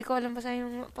ko alam basta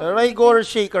yung... Rigor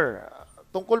Shaker.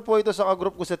 Tungkol po ito sa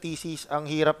ka-group ko sa thesis, ang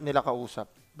hirap nila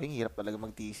kausap. Ang hirap talaga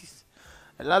mag-thesis.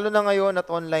 Lalo na ngayon at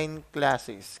online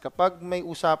classes. Kapag may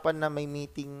usapan na may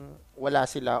meeting, wala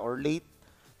sila or late.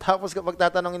 Tapos kapag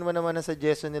tatanungin mo naman ang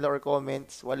suggestion nila or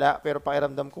comments, wala. Pero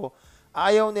pakiramdam ko,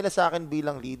 ayaw nila sa akin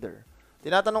bilang leader.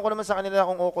 Tinatanong ko naman sa kanila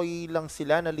kung okay lang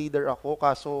sila na leader ako.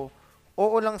 Kaso,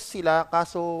 oo lang sila.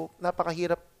 Kaso,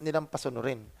 napakahirap nilang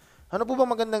pasunurin. Ano po ba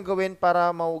magandang gawin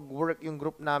para mag-work yung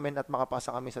group namin at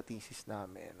makapasa kami sa thesis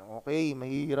namin? Okay,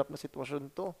 mahirap na sitwasyon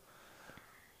to.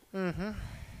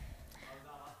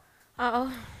 Oo.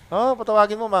 Oh,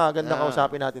 patawagin mo, maganda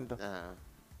kausapin natin to.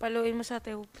 Paluin mo sa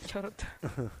atin. Charot.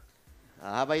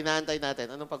 Habang inaantay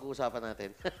natin, anong pag-uusapan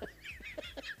natin?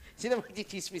 Sino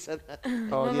mag-chismisan natin?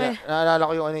 Oh,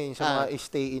 naalala ko yung ano yun, sa mga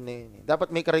stay in na yun.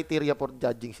 Dapat may criteria for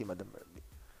judging si Madam Barbie.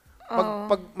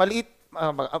 Pag maliit,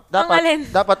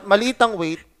 dapat maliit ang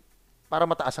weight para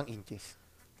mataas ang inches.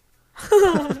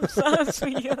 Saso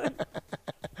yun.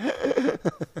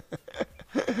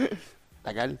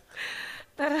 Tagal.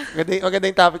 Maganda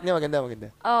yung topic niya,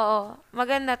 maganda. Oo,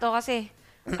 maganda to kasi,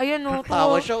 ayun no.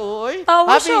 Tawa siya, uy.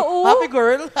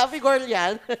 Happy girl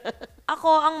yan. Ako,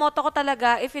 ang motto ko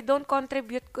talaga, if you don't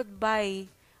contribute, goodbye.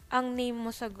 Ang name mo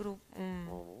sa group.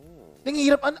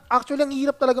 Actually, ang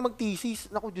hirap talaga mag-thesis.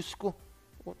 Naku, Diyos ko.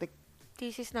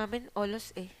 Thesis namin,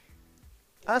 olos eh.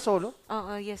 Solo?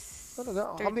 Oo, yes.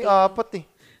 Talaga, 13. kami apat eh.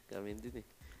 Kami din eh.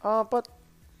 Apat.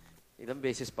 Ilang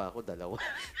beses pa ako? Dalawa.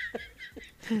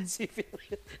 Sipin mo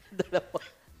yun. Dalawa.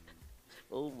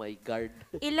 Oh my God.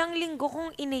 Ilang linggo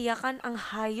kong iniyakan ang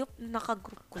hayop na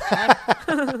naka-group ko dyan.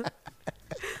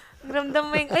 Ramdam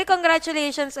mo yung,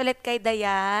 congratulations ulit kay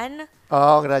Dayan.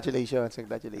 Congratulations.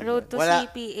 Road to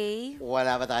CPA.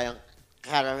 Wala pa tayong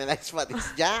caramelized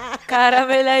patis dyan.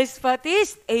 Caramelized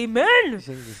patis. Amen!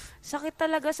 Sakit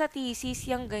talaga sa thesis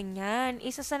yung ganyan.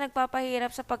 Isa sa nagpapahirap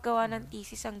sa paggawa ng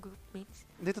thesis ang groupmates.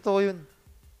 Hindi totoo yun.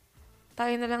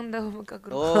 Tayo na lang daw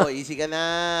magka-group. Easy ka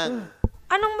lang.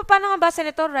 Paano nga basa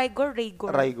nito? Rigor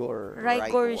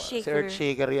Si Shaker. Earth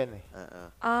Shaker yan eh.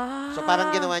 So parang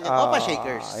ginawa niya, Opa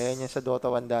Shakers. Ayan yan sa Dota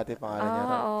 1 dati, pangalan niya.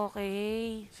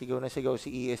 Okay. Sigaw na sigaw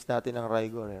si ES natin ng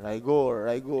Rigor eh.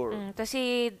 Rigor. Tapos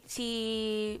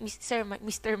si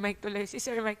Mr. Mike tuloy. Si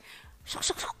Sir Mike,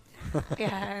 sok.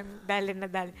 Yan, dalin na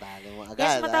dalin. Bale mo agad,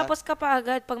 Yes, matapos ka pa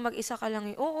agad pag mag-isa ka lang.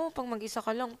 Oo, pag mag-isa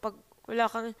ka lang, pag wala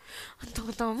kang, ang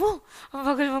tama mo, ang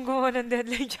bagal mong gumawa ng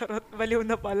deadline, charot, baliw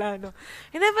na pala, no?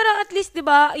 Hindi, pero at least, di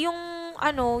ba, yung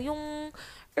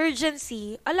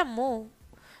urgency, alam mo.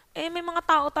 May mga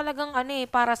tao talagang,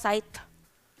 parasite.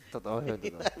 Totoo yun.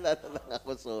 Naalala lang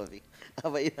ako, sorry.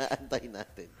 Aba, inaantay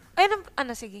natin.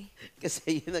 Sige.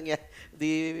 Kasi yun ang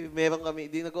di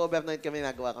nag-overnight kami,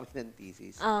 nagawa kami ng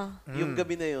thesis. Yung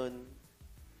gabi na yun,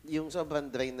 yung sobrang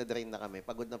drain na kami,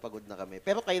 pagod na kami.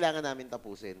 Pero kailangan namin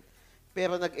tapusin.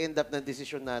 Pero nag-end up ng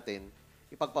desisyon natin,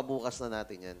 ipagpabukas na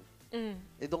natin yan.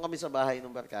 Doon kami sa bahay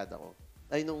ng barkada ko.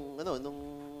 Ay, nung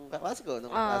kaklase ko,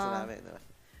 nung kaklase namin.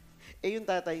 Yung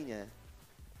tatay niya,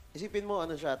 isipin mo,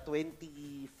 24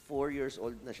 years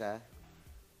old na siya,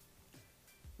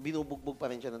 binubugbog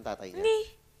pa rin siya ng tatay niya.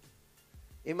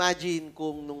 Imagine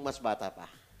kung nung mas bata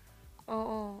pa.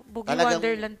 Oo.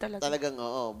 Wonderland talaga. Talagang,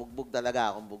 bugbog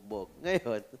talaga akong bugbog.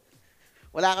 Ngayon,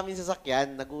 wala kaming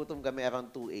sasakyan, nagutom kami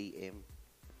around 2 a.m.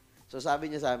 So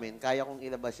sabi niya sa amin, kaya kong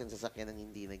ilabas yung sasakyan ng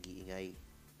hindi nag-iingay.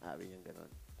 Sabi niya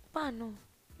gano'n. Paano?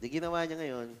 Di ginawa niya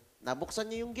ngayon, nabuksan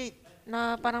niya yung gate.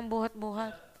 Na parang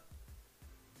buhat-buhat.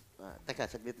 Teka,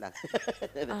 saglit lang.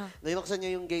 Ninuksan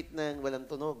niya yung gate ng walang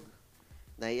tunog.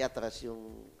 Na i-atras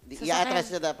yung... I-atras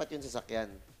na dapat yung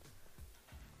sasakyan.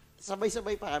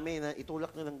 Sabay-sabay pa kami na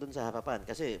itulak na lang dun sa harapan.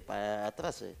 Kasi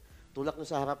pa-atras eh. Tulak nyo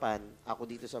sa harapan, ako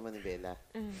dito sa Manibela.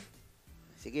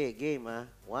 Sige, game ha.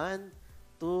 1,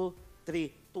 2,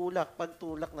 3. Tulak. Pag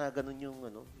tulak na ganun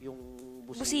yung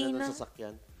busina ng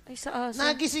sasakyan. Ay, sa aso.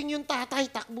 Nagising yung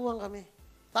tatay, takbuhan kami.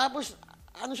 Tapos,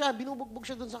 binubugbog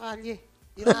siya dun sa kalye.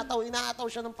 Inaataw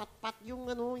siya ng pat-pat yung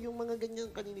mga ganyan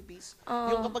kaninipis.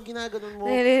 Yung kapag ginaganon mo.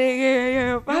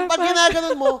 Yung pag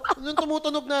ginaganon mo, nung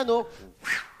tumutunog na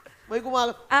may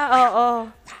oo.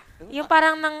 Yung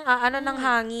parang ng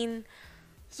hangin.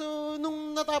 So,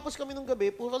 nung natapos kami nung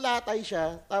gabi, puro latay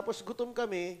siya. Tapos gutom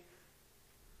kami.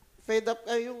 Fed up,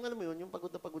 yung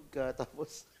pagod na pagod ka.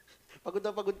 Tapos, pagod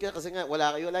na pagod ka kasi nga,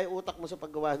 wala yung utak mo sa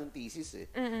paggawa ng thesis eh.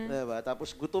 Diba?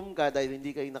 Tapos gutom ka dahil hindi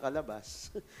kayo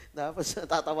nakalabas. Tapos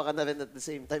tatawa ka na rin at the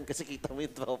same time kasi kita mo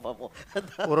yung tropa mo.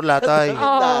 Puro latay.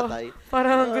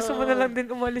 Parang gusto mo na lang din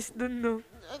umalis dun, no?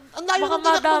 Ang layo baka ng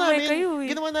tinakbo madamay namin. kayo eh.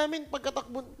 Ginawa namin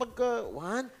pagka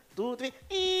 1, 2,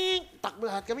 3, takbo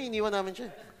lahat kami, iniwan namin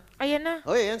siya. Ayan na.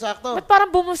 Oy, yan sakto. Ba't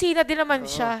parang bumusina din naman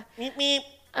siya? Meep, meep.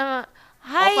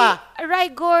 Hi, Opa.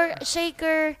 Rigor,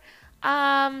 Shaker.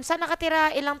 Saan nakatira,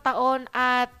 ilang taon,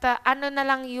 at ano na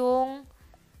lang yung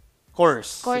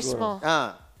Course mo?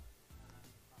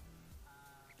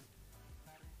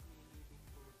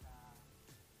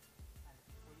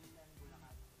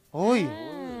 Hoy,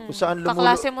 kung saan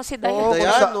Kaklase mo si Dayan. Oo,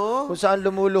 Dayan, no? kung saan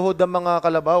lumuluhod ang mga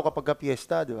kalabaw kapag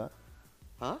ka-fiesta, di ba?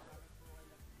 Ha?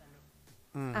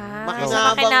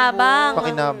 Makinabang.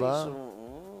 Makinabang.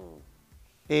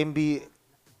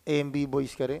 AMB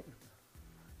boys ka rin.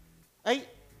 Ay,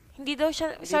 Hindi daw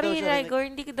siya, Hindi sorry daw siya Rigor,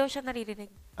 hindi daw siya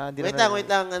naririnig. wait lang, wait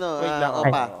lang. Wait lang.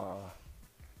 Opa. Oo.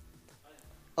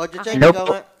 Audio check, Hello ikaw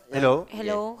po. nga.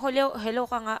 Hello? Hello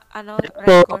ka nga,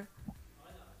 Rigor.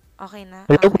 Okay na.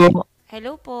 Hello Okay. po.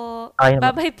 Hello po. Okay naman.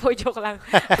 Bye-bye po, joke lang.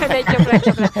 joke lang.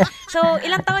 So,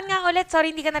 ilang taon nga ulit? Sorry,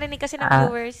 hindi ka narinig kasi ng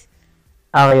viewers.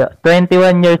 Okay,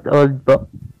 21 years old po.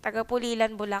 Taga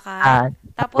Pulilan, Bulacan.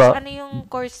 Tapos, po. ano yung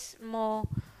course mo?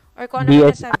 Or kung ano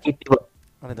yung subject? BSIT po.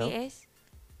 Ano daw? BS?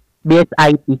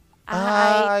 BSIT.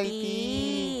 IT.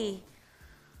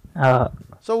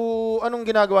 So, anong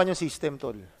ginagawa niyong system,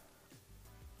 Tol?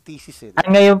 Thesis eh.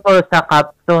 Ngayon po sa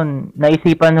Capstone,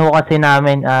 naisipan ho kasi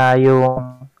namin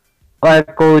yung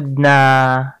barcode na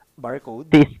Barcode?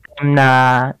 system na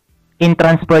in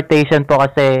transportation po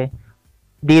kasi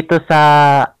dito sa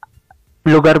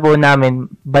lugar po namin,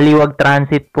 Baliwag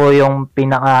Transit po yung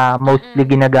pinaka mostly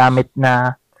ginagamit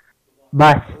na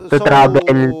bus to travel.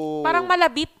 Parang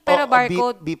malabip, pero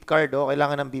barcode. Beep card,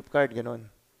 kailangan ng beep card, ganun.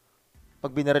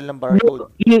 Pag binaril ng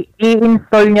barcode.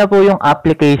 I-install niya po yung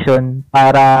application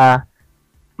para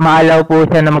maalaw po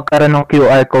siya na magkaroon ng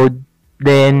QR code.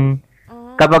 Then,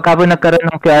 kapag po nagkaroon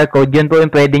ng QR code, yun po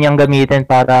yung pwede niyang gamitin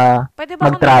para Pwede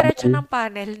ba kung mag-diretso ng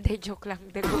panel? Hindi, joke lang.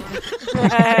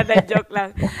 Joke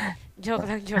lang.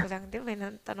 Joke lang. Di ba, may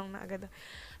tanong na agad.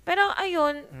 Pero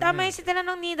ayun, tama yung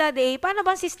tinanong ni Daddy A, paano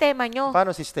bang sistema nyo? Paano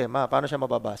sistema? Paano siya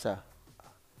mababasa?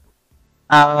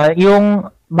 Yung,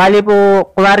 bali po,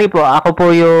 kunwari po, ako po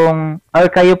yung, or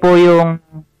kayo po yung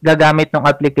gagamit ng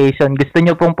application. Gusto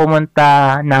nyo pong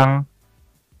pumunta ng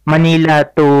Manila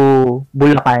to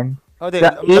Bulacan.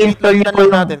 I-install nyo po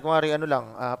yung... natin, kunwari ano lang,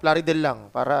 Plaridel lang,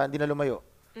 para hindi na lumayo.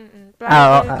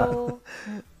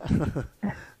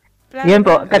 Yun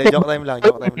po, kasi Joke time lang.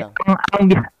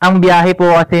 ang biyahe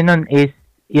po kasi nun is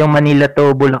yung Manila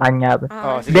to Bulacan nga.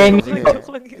 Sige, Then, sige.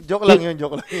 Joke lang yun.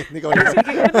 Hindi ko alam.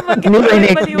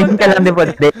 Hindi ka lang din po.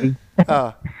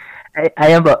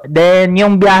 Ayan po. Then,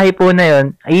 yung biyahe po na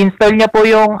yun, i-install niya po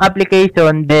yung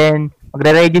application, then,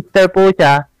 magre-register po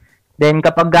siya. Then,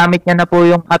 kapag gamit niya na po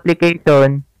yung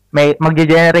application,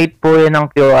 mag-generate po yun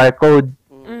ng QR code.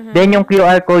 Then, yung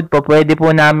QR code po,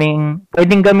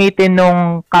 pwedeng gamitin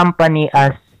ng company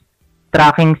as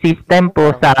tracking system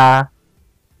po sa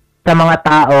mga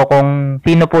tao kung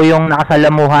sino po yung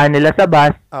nakasalamuhan nila sa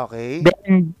bus. Okay.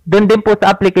 Then, doon din po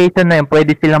sa application na yun,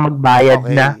 pwede silang magbayad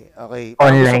na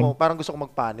online. Parang gusto ko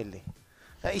mag-panel eh.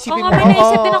 Isipin Oo nga, may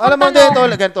naisip din akong alam mo,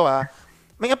 tanong. ganito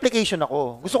may application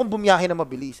ako. Gusto kong bumiyahe na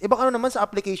mabilis. Baka naman sa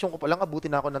application ko pa lang,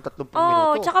 abutin na ako ng 30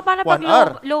 minuto. Tsaka paano 1 pag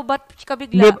hour. low bat ka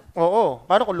bigla? Oo.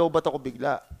 Paano kung low bat ako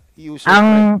bigla?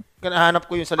 Nahanap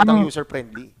ko yung salitang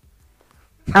user-friendly.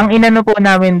 Ang inano po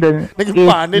namin doon is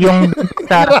yung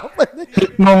sa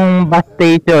mismong bus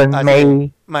station, may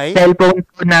cellphone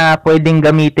po na pwedeng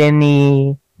gamitin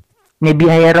ni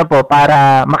biyahero po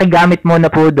para makigamit muna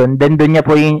po doon. Then doon niya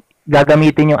po yung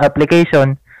gagamitin yung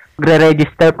application.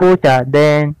 Magre-register po siya.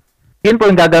 Then, yun po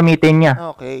yung gagamitin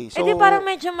niya. Okay. So, parang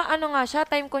medyo siya,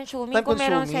 time-consuming. Kung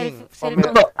merong cellphone.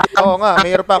 Oo nga,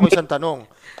 mayroon pa ako isang tanong.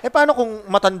 Paano kung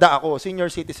matanda ako,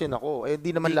 senior citizen ako? Di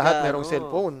naman lahat merong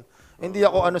cellphone. Hindi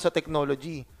ako sa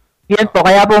technology. Yan po,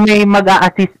 kaya po may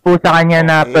mag-a-assist po sa kanya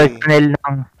na personnel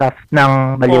ng staff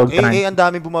ng Baliwag Transit. Ang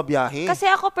dami bumabiyahe.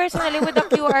 Kasi ako personally with the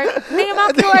QR, hindi yung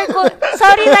mga QR code.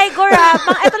 Sorry, Rigor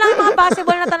ito lang yung mga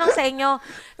possible na tanong sa inyo.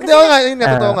 Hindi,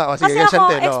 totoo nga. Kasi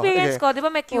ako, experience ko, di ba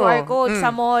may QR code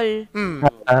sa mall.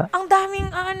 Ang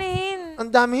daming Ang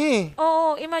dami.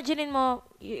 Oo, imaginein mo,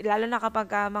 lalo na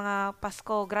kapag mga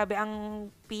Pasko, grabe ang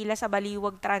pila sa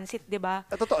Baliwag Transit, di ba?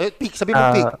 Totoo. Peak. Sabi mo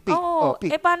peak. Oo.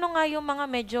 Peak. Paano nga yung mga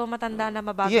medyo matanda na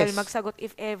mabagal magsagot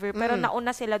if ever, pero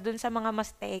nauna sila dun sa mga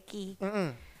mas techy,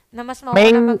 na mas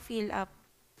mauna mag-fill up.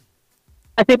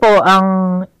 Kasi po,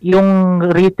 yung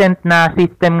recent na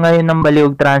system ngayon ng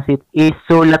Baliwag Transit is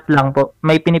sulat lang po.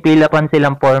 May pinipilapan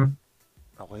silang form.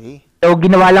 Okay. So,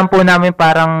 ginawa lang po namin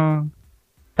parang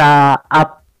sa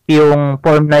app yung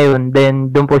form na yun.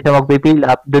 Then, doon po siya magpipill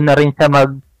up. Doon na rin siya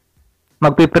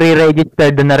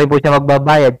magpi-pre-register. Doon na rin po siya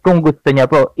magbabayad kung gusto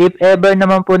niya po. If ever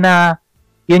naman po na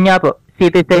yun nga po,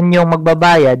 citizen yung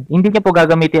magbabayad, hindi niya po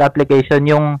gagamitin yung application,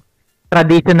 yung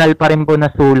traditional pa rin po na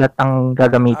sulat ang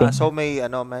gagamitin. So may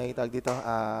tag dito.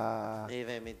 May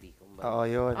remedy. Kumbaga. Oo,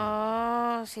 yun.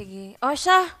 Sige.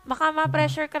 Siya, baka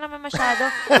ma-pressure ka naman masyado.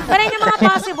 Pero yun yung mga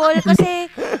possible kasi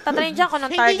tatanungin dyan kung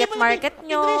anong target market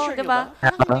nyo, di ba?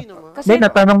 Hindi,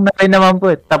 natanong na rin naman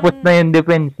po. Tapos na yung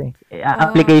defense eh.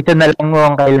 Application na lang mo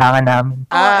ang kailangan namin.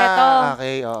 Eto.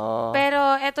 Okay, oo. Pero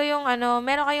eto yung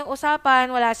meron kayong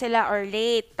usapan, wala sila or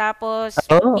late. Tapos,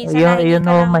 Oo, minsan nahingi yun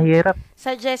ka ng mahirap.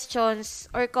 suggestions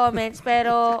or comments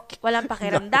pero walang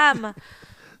pakiramdam.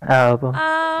 Po.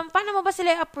 Paano mo ba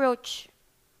sila i-approach?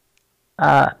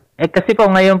 Kasi po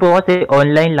ngayon po kasi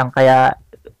online lang kaya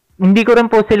hindi ko rin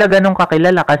po sila ganun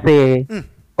kakilala kasi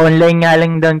online nga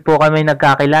lang din po kami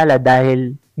nagkakilala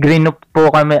dahil green up po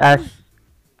kami as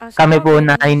kami po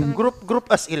na Group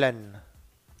as ilan?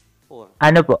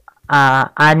 ano po,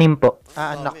 6 po.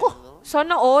 Nako.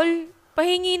 Sana all.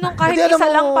 Pahingi nung kahit Hindi, alam isa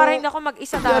mo, lang para hindi ako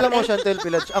mag-isa Hindi, alam mo, dati. Chantel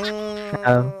Pilach,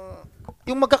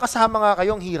 yung magkakasama nga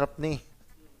kayo, ang hirap na eh.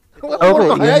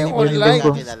 Opo, Kaya yun yung online.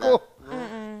 po. Diyos ko.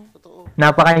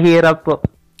 Napakahirap po.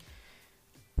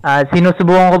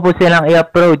 Sinusubukan ko po silang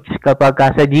i-approach kapag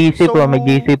sa GC po, may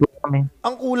GC po kami.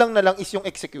 Ang kulang na lang is yung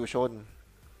execution.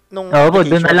 Nung Opo,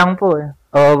 doon na lang po.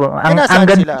 Opo. Nasaan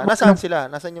ganda sila? po Nasaan sila?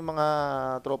 Nasaan yung mga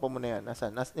tropa mo na yan?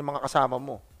 Nasaan yung mga kasama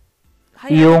mo?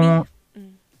 yung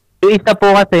isa po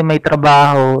kasi may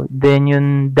trabaho, then yung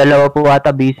dalawa po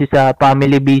ata busy sa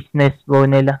family business po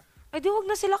nila. Di wag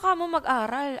na sila kamo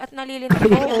mag-aral at nalilinig ko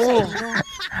sa inyo.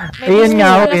 May Ayun nga,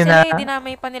 gusto yun sila na.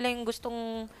 dinamay pa nila yung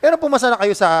gustong... Pero pumasa na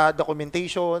kayo sa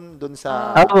documentation, dun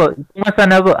sa... Opo, kumasa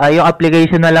na po. Yung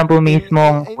application na lang po mismo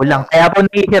ang kulang. Kaya po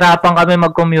nahihirapan kami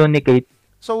mag-communicate.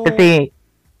 So, Kasi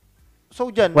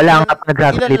dyan, wala ilan nga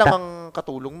nagsasalita. lang ang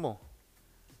katulong mo?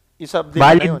 Yung subject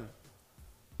Valid. na yun?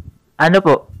 ano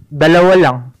po, 2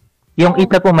 lang. Yung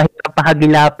isa po mahirap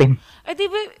pahagilapin. di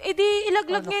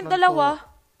ilaglag niya yung dalawa.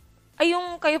 Ay,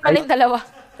 yung kayo pala yung dalawa.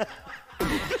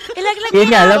 Ilaglag Yun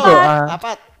niya nga lang po.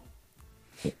 apat.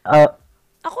 Apat.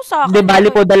 Ako sa akin. Hindi, bali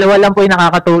po 2 lang po yung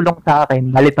nakakatulong sa akin.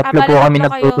 Bali 3 bali po kami tatlo kayo.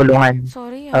 nagtutulungan.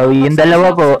 Sorry Yung Pasensya 2 ako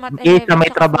po, sa Math isa 11 may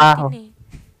tsaka trabaho. 14 eh.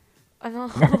 Ano?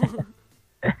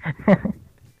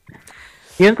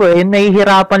 Yun po,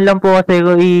 nahihirapan lang po kasi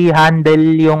ko i-handle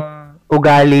yung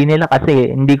ugali nila kasi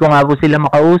hindi ko nga po sila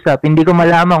makausap. Hindi ko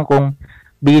malaman kung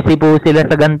busy po sila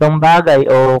sa gantong bagay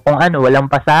o kung ano, walang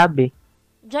pasabi.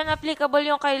 Diyan applicable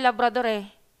yung kay Labrador eh.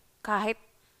 Kahit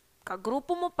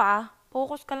kagrupo mo pa,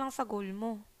 focus ka lang sa goal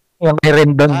mo. Yung kay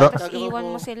Rendon, no? Tapos iwan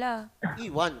mo sila.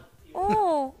 Iwan.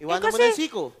 Oo. Iwanan mo na yung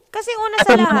Siko. Kasi una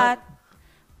sa lahat,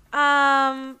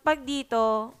 pag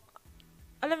dito,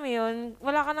 alam mo yun,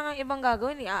 wala ka na nga ibang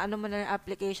gagawin. Iaano mo na yung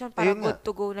application para Ayun good nga.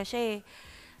 to go na siya eh.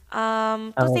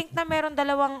 To think na meron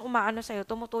dalawang umaano sa'yo,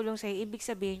 tumutulong sa'yo, ibig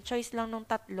sabihin, choice lang ng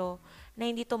 3 na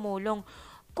hindi tumulong.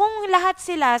 Kung lahat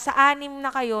sila sa 6 na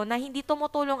kayo na hindi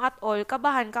tumutulong at all,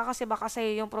 kabahan ka kasi baka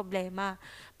sa'yo yung problema.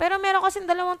 Pero meron kasing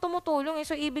 2 tumutulong eh,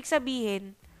 so ibig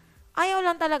sabihin, ayaw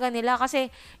lang talaga nila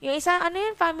kasi yung isa,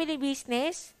 family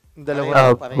business, Yung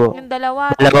dalawa. Opo. yung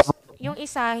dalawa, Dalawa. tapos yung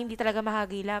isa, hindi talaga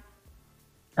mahagilap.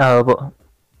 Opo.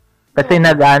 Kasi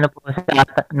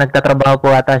nagtatrabaho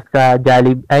po ata sa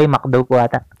McDo po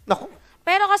ata. Naku,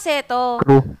 Pero kasi ito,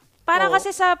 Crew. para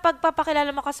kasi sa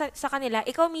pagpapakilala mo sa kanila,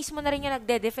 ikaw mismo na rin yung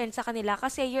nagde-defend sa kanila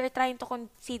kasi you're trying to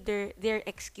consider their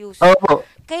excuse. Opo.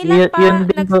 Yun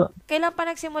din po. Kailan pa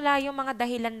nagsimula yung mga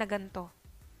dahilan na ganito?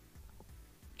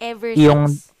 Ever Yung-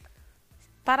 since?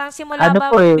 Parang simula Ano ba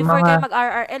po eh, before mga- kayo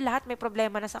mag-RRL, lahat may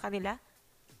problema na sa kanila?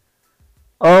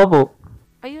 Opo.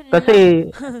 Ayun lang. Kasi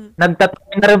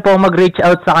nagtatry na rin po mag-reach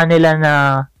out sa kanila na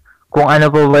kung ano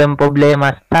po ba yung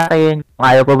problema sa akin, kung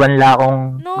ayaw po ba nila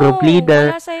akong No, group leader.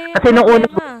 wala sa'yo yung Kasi nung una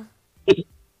problema.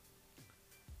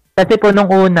 Kasi po nung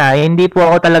una, hindi po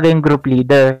ako talaga yung group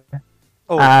leader.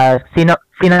 Oh.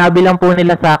 Sinabi lang po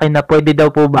nila sa akin na pwede daw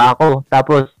po ba ako.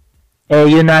 Tapos,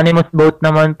 unanimous vote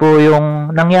naman po yung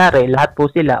nangyari. Lahat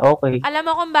po sila, okay. Alam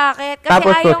mo kung bakit? Kasi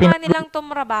Tapos po, ayaw nga nilang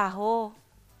tumrabaho.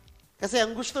 Kasi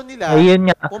ang gusto nila, Ayun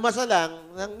nga. pumasa lang,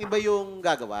 nang iba yung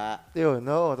gagawa. yun,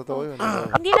 no, totoo yun.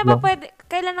 Hindi na ba pwede,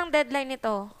 kailan ang deadline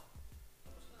nito?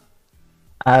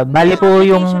 Bali po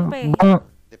yung application pa eh.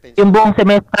 Depende. yung buong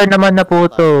semester naman na po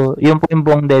to, yung po yung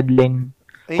buong deadline.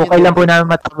 Ayun Kung yung kailan po namin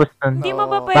matapos nun. Hindi mo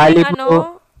ba Oo. Bali pwedeng po.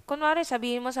 kunwari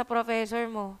sabihin mo sa professor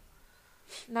mo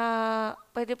na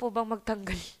pwede po bang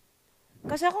magtanggal?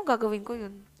 Kasi ako gagawin ko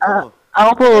yun.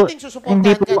 Ako po, Pwedeng hindi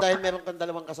susuportahan po. ka dahil meron kang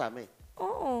 2 kasama eh.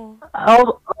 Oo.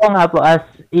 Oo nga po, as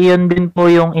iyon din po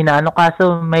yung inaano.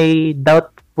 Kaso may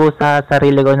doubt po sa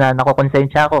sarili ko na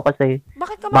nakukonsensya ako kasi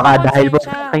Bakit ka baka dahil po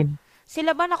sa makakonsensya? akin.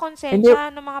 Sila ba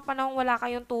nakonsensya ng mga panahong wala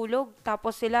kayong tulog?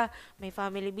 Tapos sila may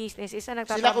family business, isa Sila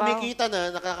nagtatrabaho. kumikita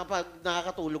na,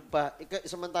 nakakatulog pa.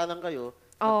 Samantalang kayo,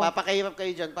 Oh. nagpapakahirap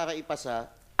kayo dyan para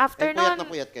ipasa. After puyat nun, na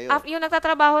puyat kayo. yung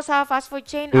nagtatrabaho sa fast food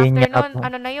chain, Yun after nga nun, po.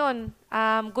 ano na yun,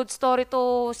 good story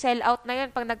to sell out na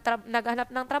yun pag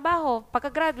naghanap ng trabaho.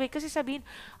 Pagka-graduate, kasi sabihin,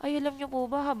 ay, alam niyo po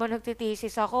ba, habang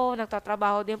nagtitisis ako,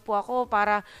 nagtatrabaho din po ako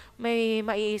para may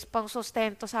pang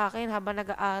sustento sa akin habang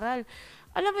nag-aaral.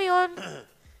 Alam mo yun,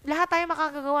 lahat tayo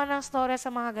makakagawa ng story sa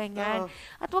mga ganyan. Oo.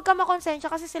 At huwag ka makonsensya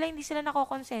kasi hindi sila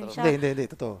nakokonsensya. Hindi,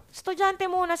 totoo.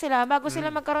 Estudyante muna sila bago sila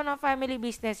magkaroon ng family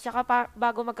business tsaka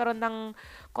bago magkaroon ng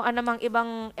kung anumang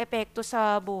ibang epekto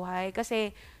sa buhay.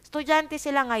 Kasi estudyante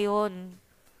sila ngayon.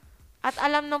 At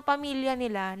alam ng pamilya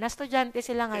nila na estudyante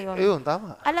sila ngayon. Ayun,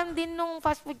 tama. Alam din nung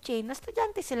fast food chain na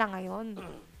estudyante sila ngayon.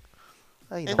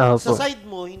 Ay, And naku. Opo. sa side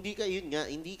mo, hindi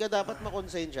ka dapat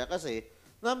makonsensya kasi,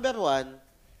 number one,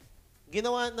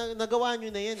 nagawa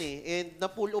nyo na yan eh, and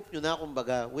na-pull up nyo na,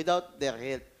 kumbaga, without their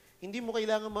help. Hindi mo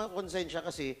kailangan makonsensya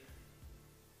kasi,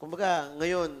 kumbaga,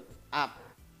 ngayon,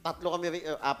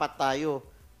 apat tayo.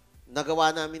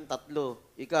 Nagawa namin 3.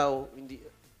 Ikaw, hindi,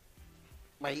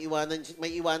 may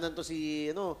iwanan to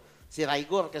si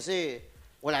Raigor kasi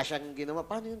wala siyang ginawa.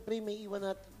 Paano yun, pre?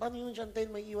 Paano yun, Chantel?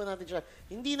 May iwan natin siya.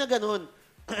 Hindi na ganun.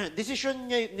 Desisyon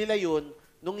nila yun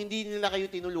nung hindi nila kayo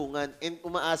tinulungan and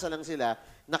umaasa lang sila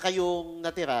na kayong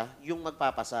natira yung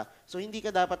magpapasa. So, hindi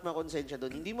ka dapat makonsensya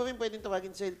doon. Hindi mo rin pwedeng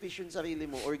tawagin selfish yung sarili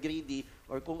mo or greedy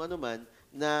or kung ano man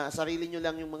na sarili nyo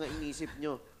lang yung mga inisip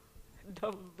nyo.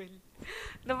 Dumble.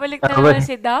 Nabalik na naman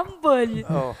si Dumble.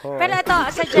 Oho. Pero ito,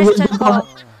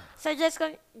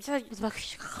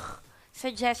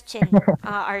 suggestion.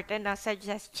 Arte na,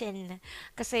 suggestion.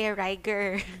 Kasi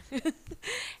Riger.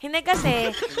 Hindi kasi,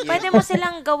 pwede mo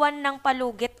silang gawan ng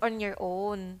palugit on your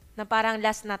own. Na parang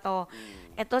last na to.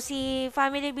 Ito si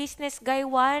Family Business Guy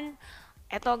 1.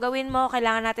 Ito, gawin mo.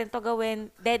 Kailangan natin to gawin.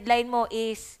 Deadline mo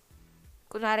is,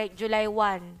 kunwari, July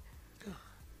 1.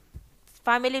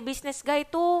 Family Business Guy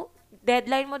 2.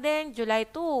 Deadline mo din, July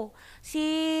 2. Si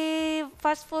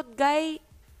Fast Food Guy,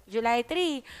 July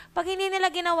 3. Pag hindi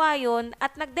nila ginawa yun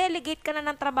at nag-delegate ka na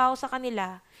ng trabaho sa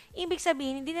kanila, ibig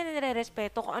sabihin, hindi na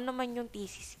nire-respeto kung ano man yung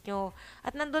thesis nyo.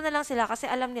 At nandun na lang sila kasi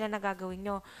alam nila na gagawin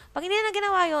nyo. Pag hindi na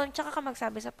ginawa yun, tsaka ka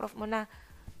magsabi sa prof mo na,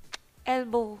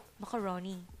 elbow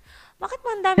macaroni. Bakit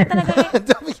mo ang dami talaga yun? Ang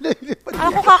dami na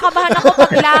Ako kakabahan ako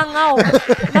pag langaw.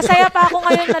 Masaya pa ako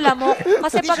ngayon na lamok.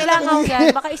 Kasi pag langaw yan,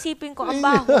 baka isipin ko, ang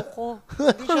baho ko.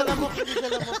 Hindi siya lamok.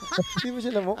 Hindi mo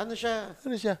siya lamok? Ano siya?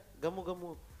 Ano siya?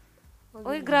 Gamo-gamo.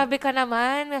 Uy, grabe ka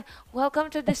naman.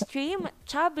 Welcome to the stream,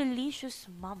 Chubbilicious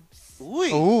Moms. Uy!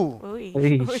 Oo. Uy.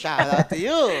 Uy. Shout out to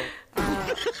you!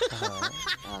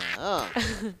 Ah.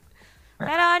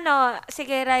 Pero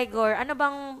sige, Raigor,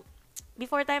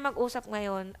 before tayo mag-usap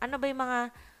ngayon, ano ba yung mga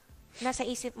nasa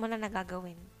isip mo na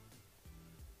nagagawin?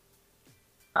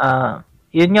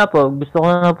 Yun nga po, gusto ko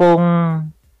na pong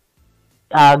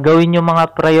gawin yung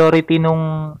mga priority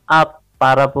nung app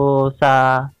para po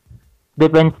sa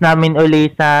defense namin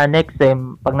uli sa next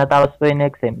sem. Pag natapos po yung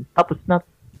next sem, tapos na.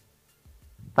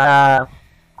 Para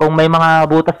kung may mga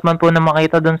butas man po na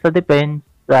makita doon sa defense,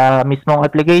 sa mismong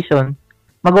application,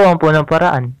 magawa po ng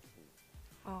paraan.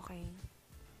 Okay.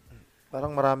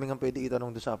 Parang maraming ang pwede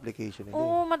itanong doon sa application nila.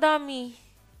 Oo, madami.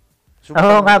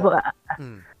 Oo nga po.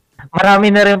 Marami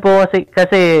na rin po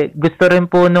kasi gusto rin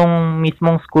po nung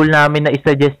mismong school namin na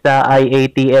isuggest sa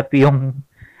IATF yung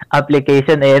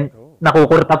application and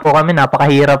nakukurta po kami,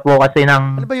 napakahirap po kasi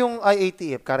Ano ng ba yung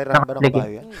IATF? Karerahan ba ng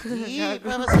kabayo yan? Hindi,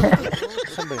 para sa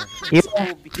Saan ba yan?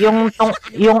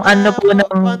 yung ano po ng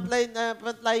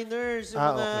frontliners, yung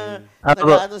Ah, mga okay.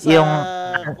 nag-ano sa yung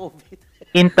COVID.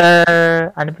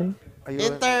 ano po yun?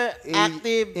 Ayun.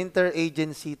 Interactive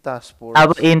Interagency Task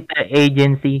Force.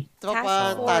 Interagency. Tropa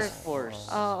Task Task Force.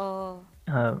 Oo.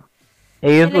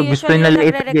 Yun po, gusto usually nila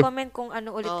i-suggest. nagre-recommend kung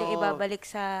ano ulit yung Oo. ibabalik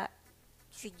sa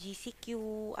GCQ.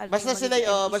 Basta sila,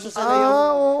 basta sila Ah, yung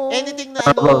oo. anything na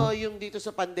yung dito sa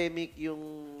pandemic, yung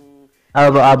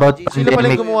About Sila pala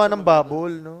pandemic. yung gumawa ng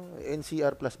bubble, no?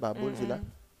 NCR plus bubble sila.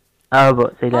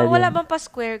 Sila Wala din. bang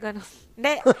pa-square gano'n?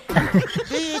 Hindi.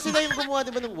 Di, sila yung gumawa,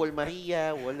 di ba, ng Wall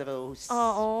Maria, Wall Rose.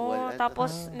 Oo. Wall,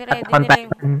 Tapos, niready nila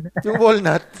yung... Yung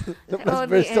walnut. Yung plus Oh,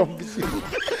 verse the zombies yun.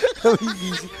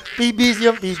 PBC. PBC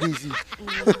yung PBC.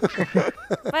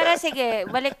 Pero sige,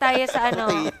 balik tayo sa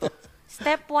Potato.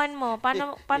 Step 1 mo.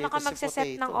 Paano ka Ito si magse-set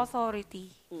potato. ng authority?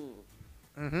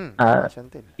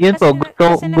 Chantel. Yun po,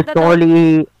 Kasi gusto ko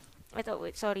Ito,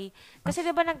 wait, sorry. Kasi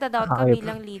di ba nagda-doubt ka Okay.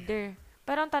 bilang leader?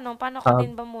 Pero ang tanong, paano ka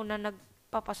din ba muna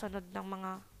nagpapasunod ng mga...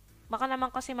 Baka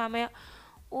naman kasi mamaya,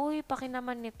 uy, paki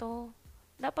naman nito.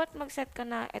 dapat mag-set ka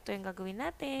na, ito yung gagawin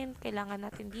natin, kailangan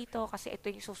natin dito, kasi ito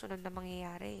yung susunod na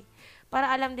mangyayari.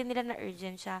 Para alam din nila na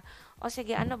urgent siya. O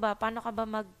sige, ano ba, paano ka ba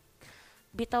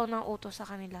magbitaw ng utos sa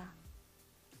kanila?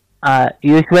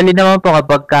 Usually naman po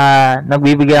kapag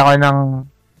nagbibigay ako ng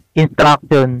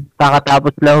instruction,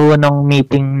 kakatapos lang ho ng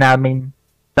meeting namin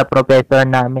sa professor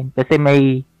namin. Kasi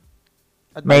may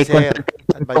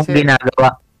consultation pong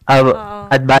ginagawa.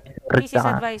 Advisor. Thesis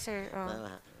advisor.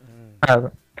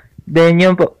 Then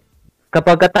yun po,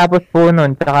 kapag katapos po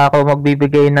nun, saka ako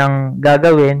magbibigay ng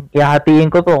gagawin, ihahatiin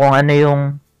ko po kung ano yung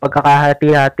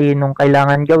pagkakahati-hati nung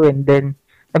kailangan gawin. Then,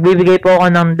 nagbibigay po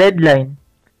ako ng deadline.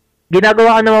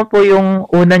 Ginagawa ko naman po yung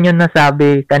una nyo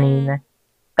nasabi kanina.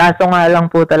 Kaso nga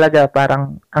lang po talaga,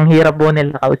 parang ang hirap po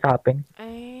nila kausapin.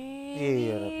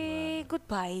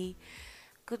 Goodbye.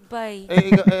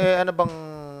 Ano bang,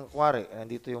 kuwari,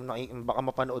 nandito yung, baka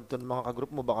mapanood to ng mga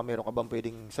kagroup mo, baka meron ka bang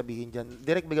pwedeng sabihin dyan?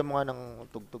 Direct, bigyan mo nga ng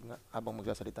tugtog nga habang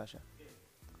magsasalita siya.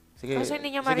 Sige, Kasi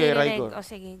hindi niya sige, maririnig. Raigor. O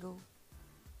sige, go.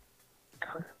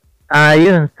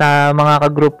 Yun, sa mga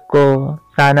kagroup ko,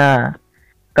 sana,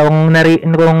 kung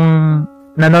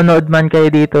nanonood man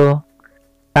kayo dito,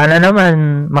 sana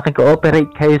naman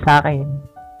makikooperate kayo sa akin.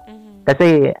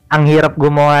 Kasi, ang hirap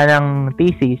gumawa ng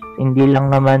thesis, hindi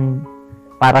lang naman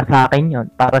para sa akin yun,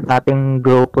 para sa ating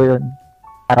grupo yun,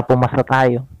 para pumasa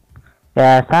tayo.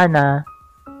 Kaya sana,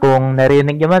 kung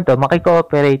narinig nyo man to,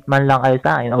 makikooperate man lang kayo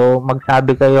sa akin, o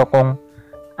magsabi kayo kung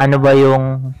ano ba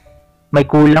yung may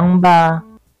kulang ba,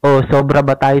 o sobra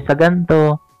ba tayo sa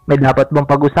ganito, may dapat bang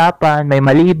pag-usapan, may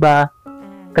mali ba.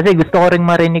 Kasi gusto ko ring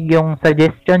marinig yung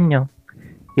suggestion nyo,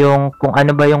 yung kung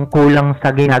ano ba yung kulang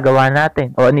sa ginagawa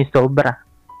natin, o ano yung sobra.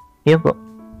 Yun po.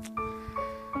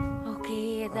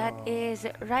 That is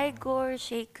Raigor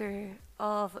Shaker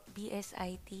of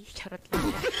BSIT. Charot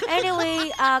lang. Anyway,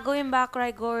 going back,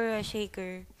 Raigor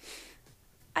Shaker.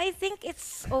 I think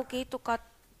it's okay to cut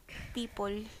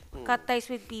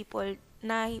ties with people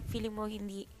na feeling mo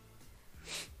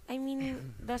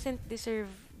doesn't deserve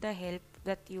the help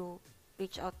that you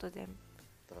reach out to them.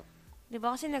 Di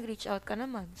ba kasi nag-reach out ka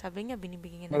naman? Sabi niya,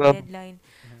 binibigyan niya ng deadline.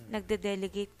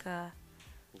 Nagde-delegate ka.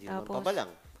 Hindi naman pa ba lang?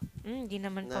 Hindi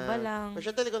naman pa ba lang. Pero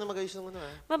siya talaga na mag-ayos ng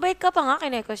Mabait ka pa nga,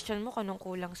 kine-question mo kung anong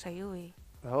kulang sa'yo eh.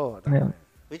 Oo, tama.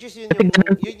 Which is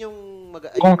yun yung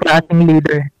kung klaseng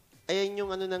leader. Ayan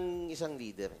yung ng isang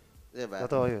leader. Diba?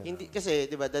 Totoo yun. Hindi, kasi,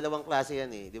 diba, dalawang klase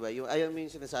yan eh. Diba? Ayan mo yung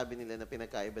sinasabi nila na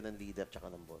pinagkaiba ng leader tsaka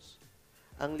ng boss.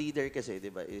 Ang leader kasi,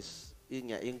 diba, is,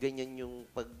 yun nga, yung ganyan yung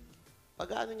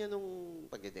pag-ano niya nung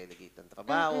pag-delegate ng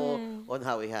trabaho, on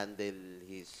how he handle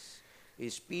his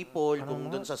people,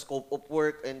 kung dun sa scope of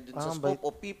work and dun sa scope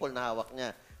of people na hawak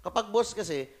niya. Kapag boss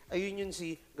kasi, ayun yun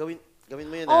gawin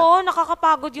mo yun. Oo,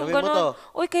 nakakapagod yung gawin gano'n.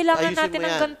 Uy, kailangan natin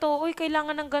ng ganito. Uy,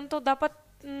 kailangan ng ganito. Dapat,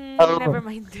 never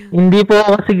mind. Hindi po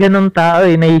ako kasi ganun tao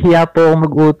eh. Nahihiya po ako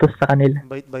mag-utos sa kanila.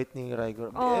 Bait-bait ni Raigor.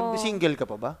 Single ka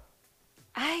pa ba?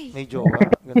 Ay. May jowa?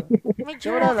 May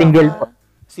jowa. Single po.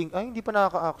 Hindi pa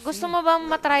nakaka-aksi. Gusto mo bang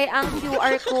matry ang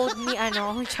QR code ni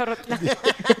Charot lang.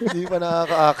 Hindi pa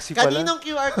nakaka-aksi pala. Kaninong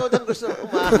QR code ang gusto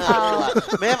umahanap?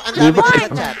 Ang dami sa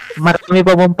chat. Marami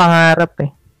pa pong pangarap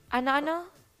eh.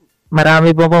 Ano?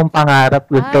 Marami pa pong pangarap.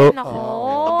 Gusto. Ay, nako.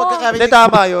 Ang pagkakarinig Hindi,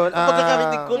 tama yun. Ang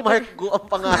pagkakarinig ko, Mark Go ang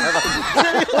pangarap.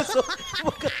 Seryoso.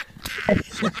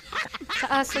 Sa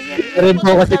aso yan. Rin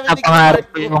po kasi sa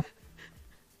pangarap ko yung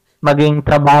maging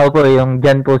trabaho po yung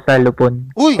dyan po sa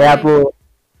Lupon. Uy! Kaya po,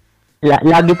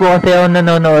 lagi po kasi ako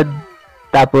nanonood.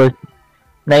 Tapos,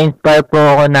 na-inspire po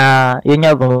ako na, yun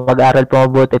nga, mag-aral po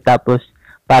mabuti. Tapos,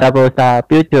 para po sa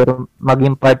future,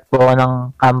 maging part po ako ng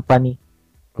company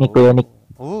ni Kuya Nick.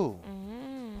 Oo.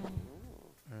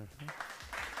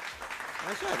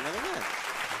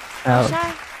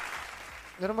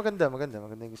 Pero maganda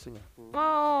yung gusto niya.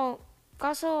 Oo.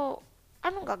 Kaso,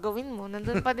 anong gagawin mo?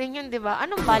 Nandun pa din yun, di ba?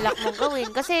 Anong balak mong gawin?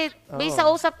 Kasi, based sa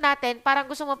usap natin, parang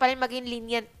gusto mo pa rin maging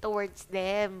lenient towards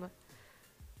them.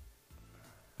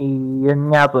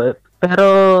 Yun nga po. Pero,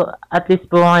 at least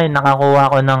po ngayon,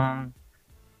 nakakuha ko ng,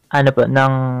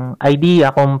 ng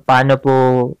idea kung paano po,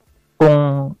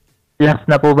 kung last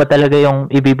na po ba talaga yung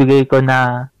ibibigay ko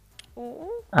na,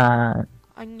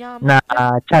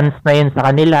 chance na yun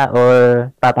sa kanila or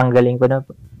tatanggalin ko na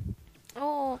po.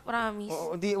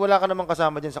 Promise. Wala ka namang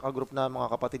kasama dyan sa kagroup na mga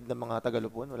kapatid ng mga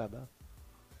Tagalupon? Wala ba?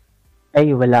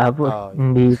 Ay, wala po.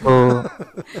 Hindi po.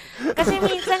 Kasi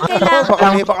minsan kailangan...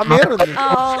 Baka meron.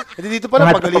 Oo. Hindi dito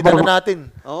pala, pagalitan na natin.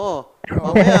 Oo.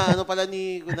 Mamaya, pala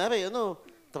ni, kunwari,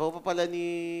 tropa pala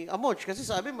ni Amoch. Kasi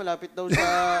sabi, malapit daw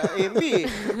sa AMB.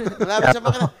 Malapit sa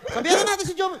makina. Sabihan na natin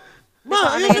si Jom.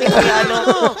 Ma,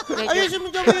 ayusin mo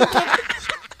yung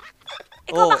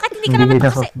Ikaw, Oh. bakit hindi ka naman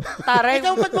kasi? Taray,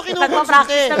 Ikaw, ba't mo kinukonsulte?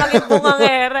 nagpa-practice na maging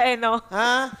bungangera eh, no?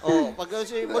 Ha? Oo, pag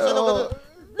basta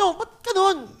no, ba't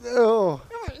ganun? Oo.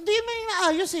 Hindi may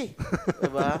naayos eh.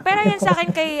 Diba? Pero yan sa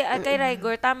akin kay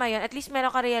Rigor, tama yun. At least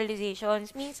meron ka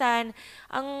realizations. Minsan,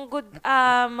 ang good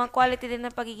quality din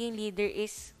ng pagiging leader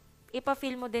is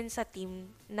ipa-feel mo din sa team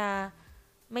na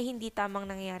may hindi tamang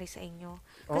nangyayari sa inyo.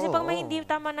 Kasi pag may hindi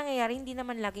tamang nangyayari, hindi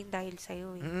naman laging dahil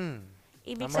sa'yo eh.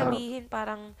 Ibig sabihin,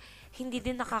 parang hindi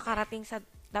din nakakarating sa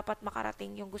dapat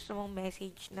makarating yung gusto mong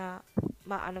message na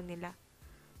maano nila.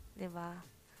 'Di ba?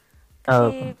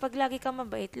 Kasi pag lagi ka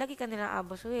mabait, lagi ka nila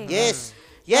abusuhin. Yes!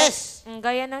 Yes!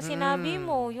 Gaya ng sinabi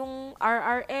mo, yung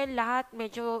RRL, lahat,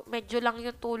 medyo lang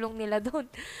yung tulong nila doon.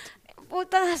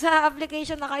 Puta, sa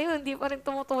application na kayo, hindi pa rin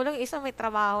tumutulong. Isa may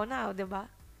trabaho na, di ba?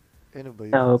 Ano ba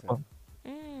Oo yun? po.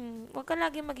 Huwag ka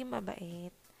lagi maging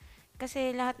mabait.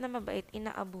 Kasi lahat na mabait,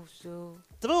 inaabuso.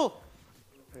 True!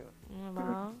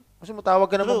 Diba? Kasi matawag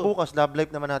ka naman True. bukas, love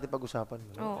life naman natin pag-usapan.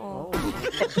 Oo.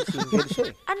 Single siya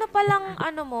eh. Ano palang,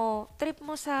 trip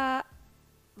mo sa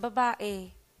babae?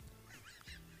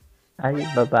 Ay,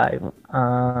 babae mo.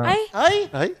 Ay, Ay!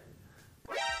 Ay?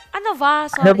 ano ba?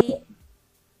 Sorry.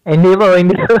 Hindi po,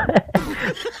 hindi po.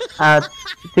 At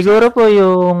siguro po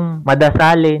yung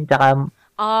madasalin, tsaka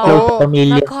close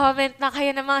pamilya. Nag-comment na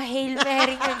kayo ng mga Hail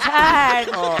Mary nyo dyan.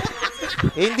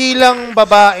 Hindi lang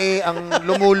babae ang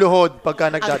lumuluhod pagka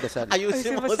nagdadasal.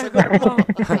 Ayusin mo sa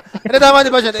Ano tama di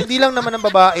ba siya? Hindi lang naman ang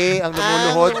babae ang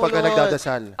lumuluhod pagka lumuluhod.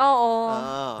 nagdadasal. Oo.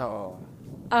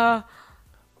 Oo.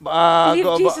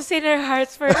 Leave Jesus in our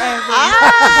hearts forever.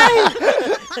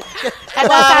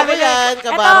 Kabaro yan, Ito,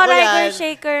 kabaro yan. Rider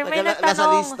Shaker, may Nasa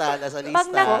nagtanong. lista, nasa lista. Pag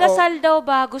nagdasal daw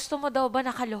ba, gusto mo daw ba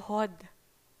nakaluhod?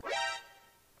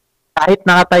 Kahit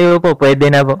nakatayo po, pwede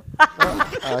na po.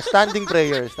 Standing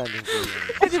prayer, standing prayer.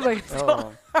 Pwede ba yun? Oo.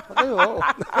 Oo.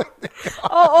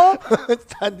 Oo.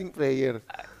 Standing prayer.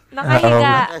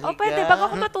 Nakahiga. O pwede, bago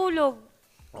ako matulog.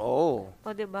 Oo.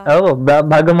 O, diba? Oo,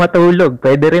 bago matulog,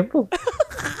 pwede rin po.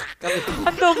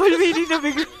 Ang double meaning na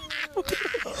bigla.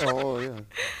 Oo, yun.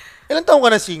 Ilang taong ka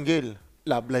na single?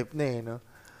 Love life na eh, no?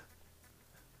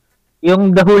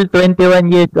 Yung the whole 21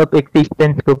 years of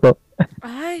existence ko po.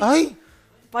 Ay!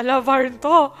 Palavar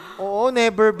to. Oo,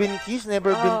 never been kissed,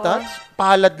 never been touched.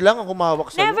 Palad lang ang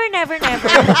humawak sa'yo. Never.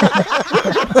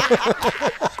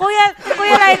 Kuya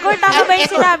Raigor, tama ba yung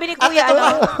sinabi ni Kuya?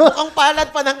 Mukhang palad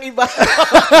pa ng iba.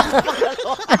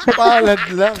 Palad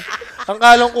lang. Ang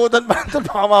kalungkutan pa ito,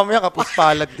 baka mamaya kapos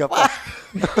palad ka pa.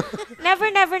 Never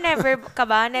ka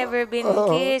ba? Never been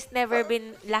kissed, never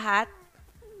been lahat?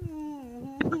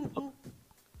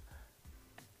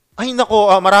 Ay nako,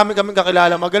 marami kaming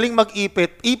kakilala. Magaling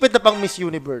mag-ipit. Ipit na pang Miss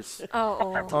Universe.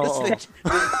 Oo. Oo.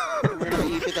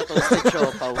 Ipit na toasted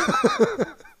siopaw.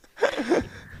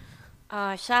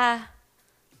 Siya.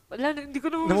 Wala, hindi ko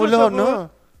naman Nawala na.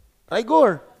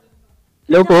 Rigor.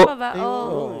 Hello po. Tama ba?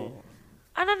 Oo.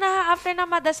 Ano na, after na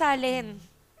madasalin?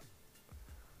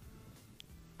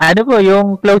 Ano po,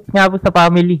 yung close nga po sa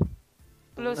family.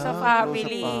 Close sa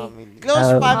family.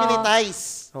 Close family ties.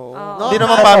 Oo. No? Hindi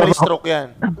naman family stroke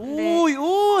yan. Uy,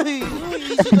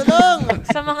 easy ka lang.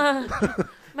 Sa mga...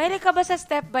 Mahilig ka ba sa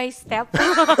step by step?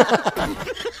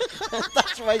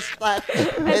 Touch by touch.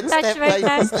 And Touch step by by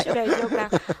touch. step. Joke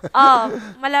lang.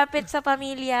 Malapit sa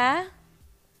pamilya?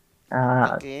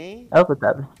 Okay. Opo,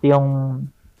 tapos yung...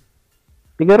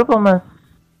 Siguro po mas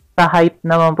sa height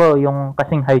naman po, yung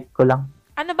kasing height ko lang.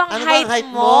 Ano bang Ano height, bang height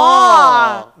mo?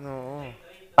 Oo.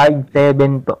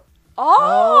 5'7" po.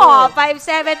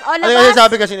 5'7". O, Ano yung labas?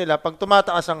 sabi kasi nila, pag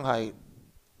tumataas ang height,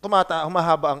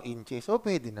 humahaba ang inches. So,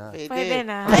 pwede na. Pwede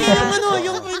na. Ay,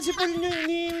 yung principal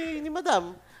ni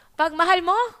Madam. Pag mahal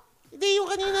mo? Hindi, yung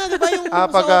kanina, di ba? Yung Pag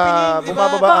sa opening, di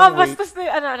ba? bumababa Baka ang weight, bastos na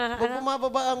yung ano. Pag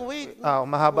bumababa ang weight.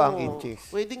 humahaba ang oo, inches.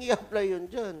 Pwedeng i-apply yun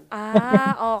dyan.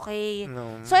 Okay.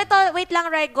 No. So ito, wait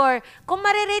lang, Rigor. Kung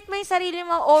marirate mo yung sarili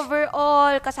mo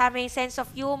overall, kasama yung sense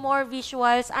of humor,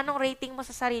 visuals, anong rating mo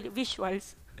sa sarili?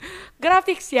 Visuals?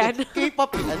 Graphics yan.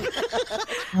 K-pop yan.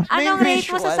 Anong May rate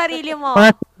mo sa visual. sarili mo?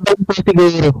 Mga 7 po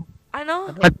siguro. Ano?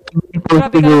 Mga 7 po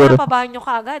Grabe ka siguro. naman, pabanyo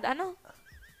ka agad. Ano?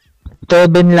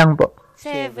 7 lang po.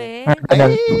 7?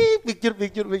 Ay, picture.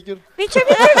 Picture! Picture!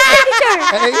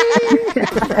 Ay,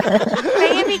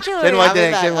 Kaya picture. Send one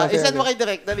direct, send one Isan mo direct. kay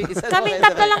direct. Dali, isan mo Kaming kay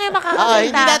tatlo direct. lang yung makakakita.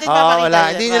 Hindi natin Oo, papakita. wala. yan,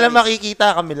 Hindi nila promise. makikita,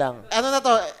 kami lang. Ano na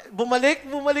to?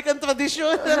 Bumalik ang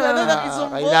tradisyon. Ano lang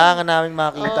isumbong. Kailangan namin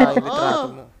makita yung litrato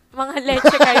mo. Mga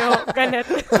leche kayo. Galit.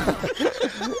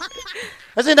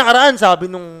 Kasi nakaraan, sabi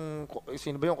nung,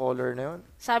 sino ba yung caller na yun?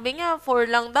 Sabi niya,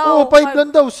 4 lang daw. Oo, 5 lang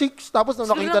daw, 6. Tapos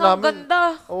nung nakita Sino ang namin. ganda?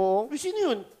 Oo. Uy,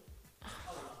 sino yun?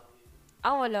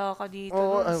 Wala ka dito.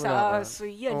 Oo, nun. ay, Sa wala ka. aso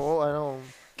yan. Oo,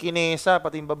 kinesa,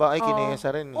 pati yung babae,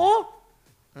 kinesa rin. Oh!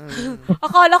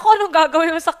 Akala ko anong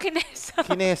gagawin mo sa kinesa.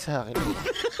 Kinesa.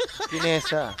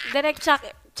 Direct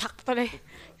check tuloy.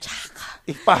 Check.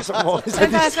 Ipasok mo ako sa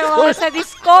Nagkasa mo sa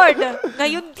Discord.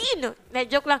 Ngayon din.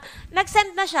 Na-joke lang.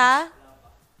 Nag-send na siya.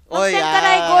 Oy, Mag-send ka,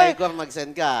 Raigor. Igor,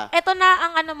 mag-send ka. Ito na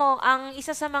ang ano mo, ang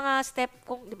isa sa mga step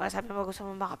kung, di ba, sabi mo gusto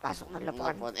mo makapasok ng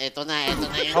lapuan. Ito na yung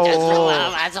Oo. chance na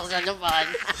makapasok sa lupon.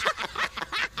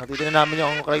 Natitignan namin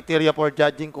yung criteria for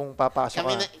judging kung papasok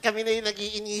ka. Kami na yung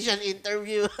nag-i-initial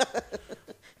interview.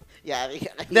 Yari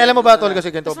ka. Hindi, alam mo ba, Tol, kasi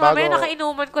ganito, Tapos mamaya bago...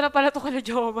 nakainuman ko na pala ito kala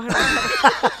Joma.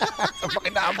 Sa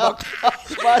makinabag.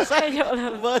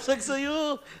 Basag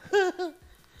sa'yo.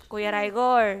 Kuya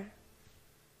Raigor.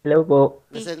 Hello po.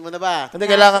 Nasend mo na ba? Hindi,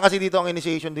 kailangan kasi dito ang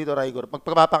initiation dito, Raigor. Pag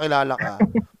papakilala ka,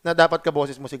 na dapat ka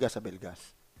boses mo si Gas Abelgas.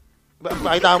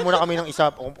 Pakita mo muna kami ng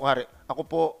isa. Kung ako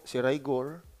po, si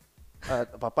Raigor,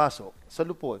 at papasok sa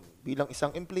Lupon bilang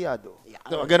isang empleyado.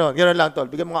 So, ganon lang, Tol.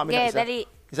 Bigyan mo kami ng isa. Dali.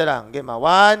 Isa lang. Game,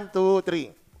 1, 2,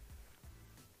 3.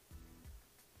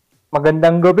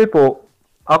 Magandang gabi po.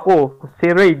 Ako, si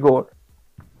Raygor.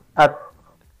 At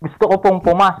gusto ko pong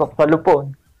pumasok sa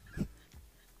Lupon.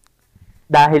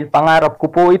 Dahil pangarap ko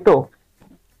po ito.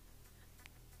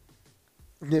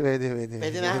 Hindi, pwede.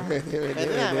 Pwede na?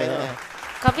 Pwede na.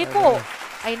 Kami po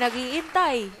ay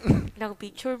nag-iintay ng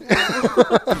picture mo.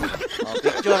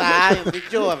 Picture ha, yung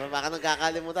picture. Baka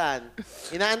nagkakalimutan.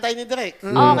 Inaantay ni Direk.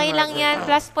 Okay lang yan.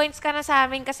 Plus points ka na sa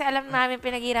amin kasi alam namin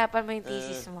pinaghirapan mo yung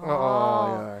thesis mo. Oo,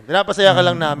 yan. Pinapasaya ka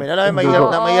lang namin. Alam mo,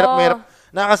 mahirap.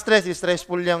 Nakaka-stress,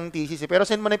 stressful yung thesis. Pero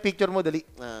send mo na yung picture mo, dali.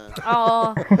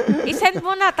 Oo. I-send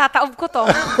mo na. Tataob ko to.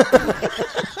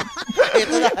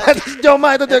 Ito na. Si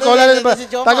Joma, ito,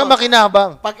 Si Joma. taga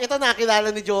makinabang. Pag ito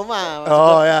nakilala ni Joma.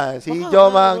 Oo, yan. Si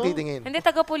Joma ang titingin. Hindi,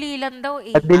 taga-pulilan daw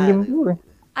eh. Madilim po eh.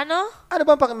 Ano? Ano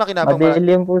ba ang makinabang?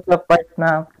 Madilim po sa part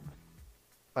na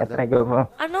katrago po.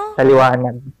 Ano? Sa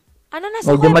liwanag. Ano?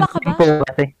 Nasa Medyo kuweba ka madilim ba? po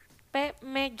kasi.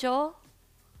 Medyo?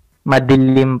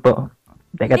 Madilim po.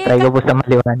 Teka, try ko po sa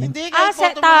maliwanag. Hindi Ah,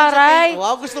 photo mo taray.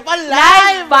 Wow, gusto pa live.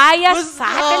 Live via Gusto.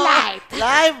 satellite.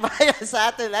 Live via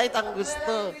satellite ang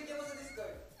gusto.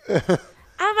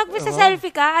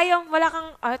 Magpisa-selfie ka? Wala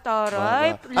kang,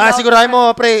 taray. Sigurahin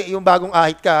mo, pre, yung bagong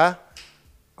ahit ka, ha?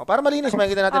 Para malinis,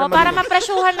 makikita natin na Para malinis.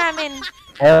 mapresyuhan namin.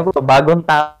 Ayun po, bagong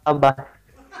taba.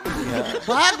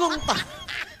 Bagong pa.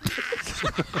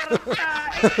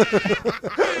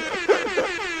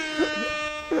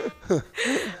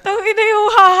 Tawin na yung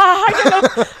hahaha.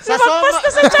 Sa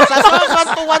sobrang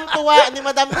tuwan-tuwa ni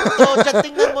Madam Jojo,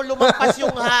 tingnan mo lumampas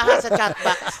yung haha sa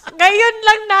chatbox. Ngayon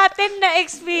lang natin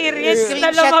na-experience na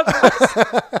Screenshot. lumagpas.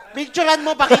 Picturean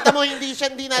mo, pakita mo hindi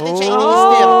natin siya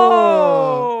ini-steer.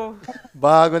 Oh!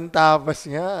 Bagong tapas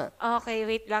nga. Okay,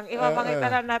 wait lang. Ipapakita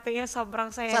lang natin yung sobrang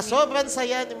saya. Sa sobrang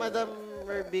saya ni Madam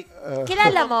Mervic.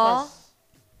 Kilala mo?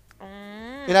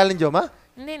 Kilala ni Joma?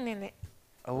 Hindi.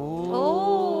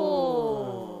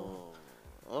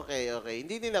 Okay.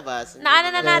 Hindi nilabas. Ano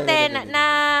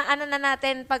na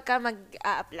natin pagka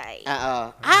mag-a-apply.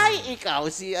 Ay, ikaw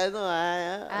si Raigor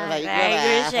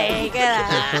Shaker.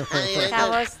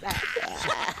 Tapos,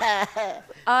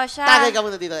 siya. Tagay ka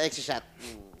muna dito, extra shot.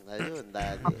 Ayun,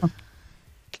 dali.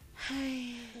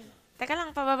 Teka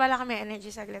lang, pababa lang kami energy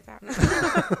saglit.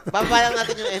 Babalang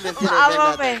natin yung energy level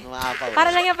Maapaw natin. eh. Maapaw. Para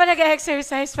lang yan pa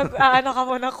nag-exercise pag ka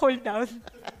muna, cool down.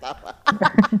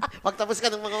 Pagtapos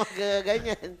ka ng mga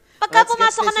ganyan. Pagka Let's get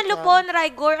pumasok ka ng physical. Lupon,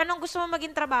 Raigor, anong gusto mo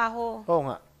maging trabaho? Oo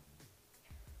nga.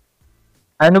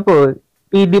 Ano po,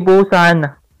 PD po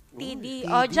sana. TD.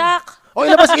 O, Jack.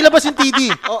 Ilabas yung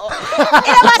TD.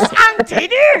 Ilabas ang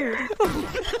TD!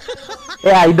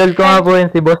 Idol ko nga po yun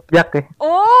si Boss Jack eh.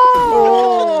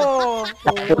 Oh!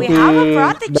 We have a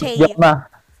prodigy. Boss Jack na.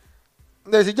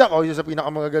 Hindi, si Jack, isa sa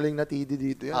pinakamagagaling na TD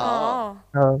dito yan. Oo.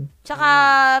 Tsaka,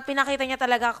 pinakita niya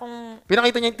talaga kung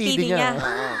Pinakita niya yung TD niya.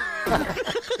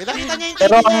 Pinakita niya yung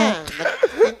Pero TD niya.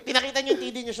 Pinakita niya yung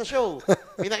TD niya sa show.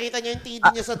 Pinakita niya yung TD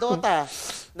niya sa Dota.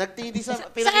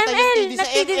 Pinakita niya yung TD sa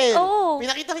ML. ML. Oo.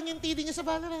 Pinakita rin yung TD niya sa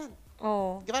Valorant.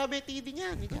 Oh. Grabe TD niya.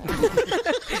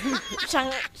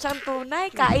 Siyang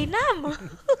tunay, kainam.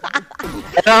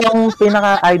 Pero ang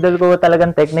pinaka-idol ko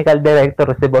talagang technical director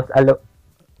si Boss Alo.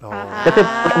 Kasi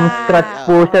from scratch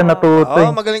po siya natuto.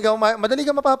 Oo, magaling ka, madali ka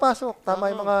mapapasok.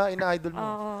 Tama yung mga ina-idol mo.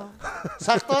 Oo.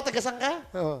 Sakto, tagasan ka?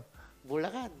 Oo.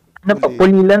 Bulacan. Ano po,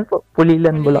 Pulilan po.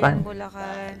 Pulilan, Bulacan.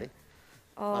 Bulacan.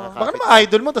 Oh. Baka naman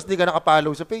idol mo, tapos di ka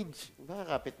nakapollow sa page.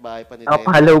 Baka kapit-bahay pa ni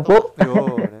Hello po.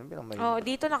 Yun. Oh,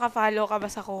 dito naka-follow ka ba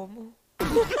sa Como?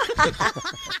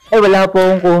 Wala po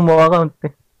akong Kumu account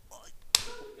eh.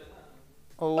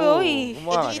 Oo, Uy.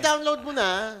 gumawa ka na. I-download mo na.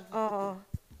 Oo.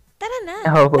 Tara na.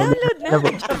 Oo po. Download na. Po.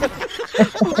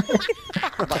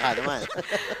 Baka naman.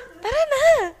 Tara na.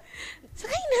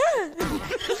 Sakay na.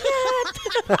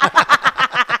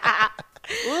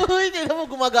 Uy, tignan mo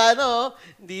gumagana, oh.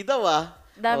 Hindi daw, ah.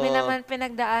 Dami Oo. naman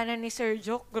pinagdaanan ni Sir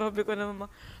Joke. Grabe ko naman.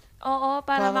 Oo,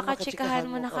 para Para makachikahan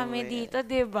mo na kami kami. dito,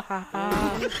 di ba?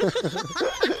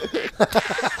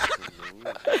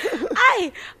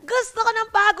 Ay! Gusto ko ng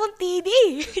bagong TD!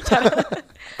 Charot.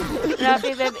 Grabe,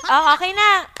 baby. Oh, okay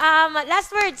na.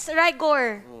 Last words,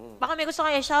 Rigor. Baka may gusto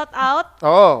kayo shout out?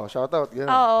 Oo, shoutout. Ganun.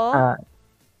 Oo.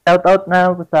 Shout out na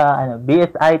po sa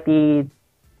BSIT,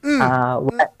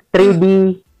 3B,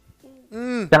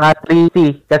 saka 3C.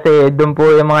 Kasi doon po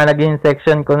yung mga naging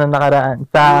section ko nung nakaraan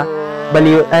sa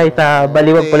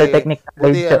Baliwag Polytechnic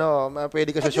Buti, College.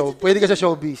 pwede ka sa show. Pwede ka sa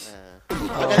showbiz.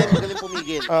 Magaling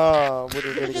pumigil. Buti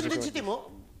pwede ka sa Maganda showbiz. city mo?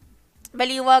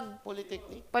 Baliwag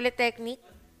Polytechnic? Polytechnic.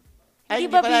 Ay, Hindi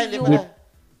ba hindi BU? pala.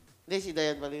 Hindi, si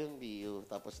Dayan pala yung BU.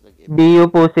 Tapos BU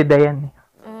po si Dayan.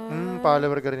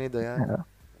 Follower ka rin ni Dayan.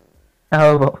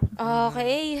 Oo po.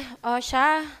 Okay.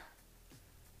 Siya.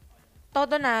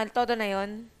 Todo na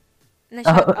yon. Na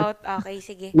shout out. Okay,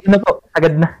 sige. Yun na po,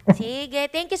 agad na.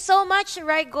 Sige. Thank you so much,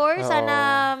 Rigor. Oo. Sana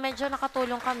medyo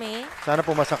nakatulong kami. Sana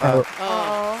pumasa ka.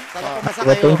 Oo. Sana pumasa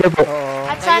Well, kayo. thank you po. Oo.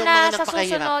 At Kayong sana mga sa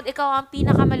napakahirap. susunod, ikaw ang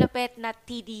pinakamalupit na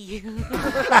TD.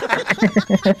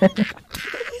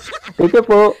 Thank you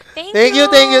po. Thank you,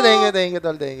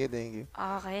 tol. Thank you.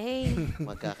 Okay.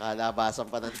 Magkakalabasan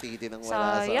pa ng titi ng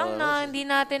wala Sayang sa na, hindi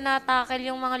natin natakil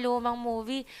yung mga lumang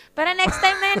movie. Pero next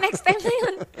time na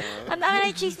yun. Ang dami na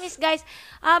yung chismis, guys.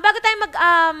 Bago tayo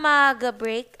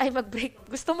mag-break, mag-break,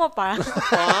 gusto mo pa?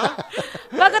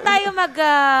 Bago tayo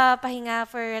magpahinga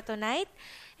for tonight,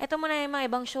 ito muna yung mga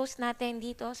ibang shows natin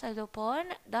dito sa Lupon,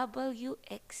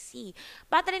 WXC.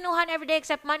 Patalinuhan everyday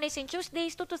except Mondays and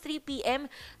Tuesdays, 2 to 3 p.m.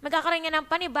 Magkakaroon nga ng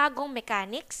panibagong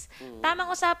mechanics.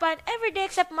 Tamang usapan, everyday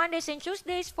except Mondays and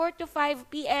Tuesdays, 4 to 5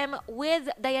 p.m.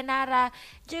 with Dayanara,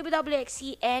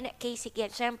 JBWXC, and Casey Kiet.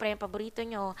 Siyempre, yung paborito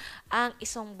nyo, ang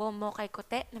isang bombo kay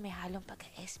Kote na may halong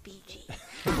pagka-SPG.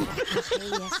 Okay,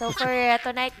 so for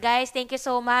tonight, guys, thank you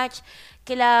so much.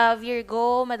 Kila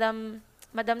Virgo,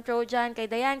 Madam Trojan, kay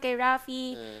Dayan, kay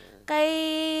Rafi,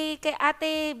 kay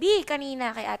Ate B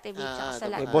kanina, kay Ate B, tsaka sa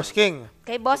Kay lahat. Boss King.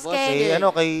 Kay Boss Kay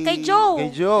King. Kay Joe.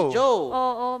 Joe.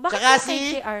 Oo, bakit Tsaka ba kay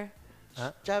si- JR?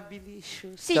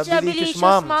 Chabilicious. Si Chubbilicious Chubbilicious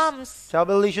Moms. Moms.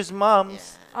 Chubbilicious Moms.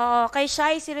 Oo, kay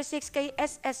Shy06, kay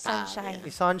SS Sunshine.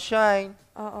 Kay Sunshine.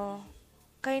 Oo.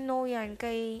 Kay Noyan,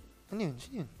 kay Ano yun?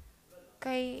 Sino yun?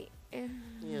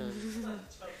 Yan.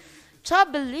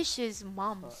 Chubbilicious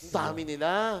Moms. Dami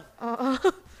nila. Oo.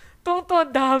 Tungto,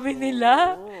 dami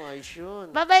nila. Oo, ayos yun.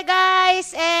 Bye-bye,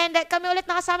 guys! And kami ulit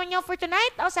nakasama niyo for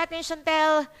tonight. Ako sa atin,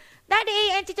 Chantel, Daddy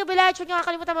A, and Tito Bilal. Huwag niyo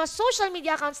kakalimutan mga social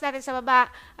media accounts natin sa baba.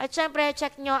 At syempre,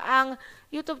 check niyo ang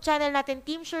YouTube channel natin,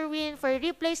 Team Sherwin, for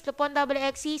replays, Lupon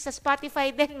WXC. Sa Spotify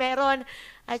din meron.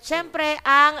 At syempre,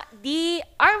 ang The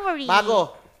Armory.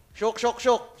 Bago. Shook. Shuk,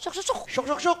 shuk, shuk.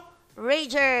 Shook.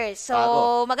 Ragers. So, Bago.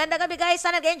 magandang gabi, guys.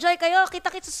 Sana nag-enjoy kayo.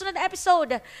 Kita-kits sa susunod na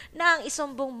episode ng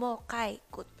Isumbong Mo Kay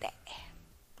Kute.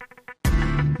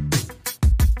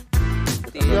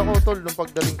 Hindi ako, tol, nung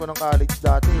pagdating ko ng college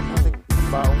dati, yung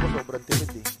baong ko sobrang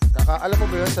tipid eh. Alam mo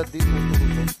ba yun sa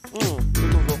tutulong?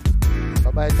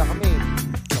 Babayad na kami.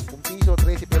 10 piso,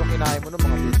 13, pero kinain mo ng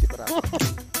mga 20 para.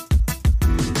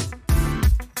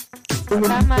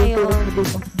 Tama yun.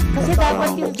 Kasi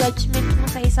dapat yung judgment mo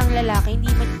sa isang lalaki, hindi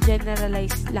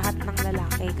ma-generalize lahat ng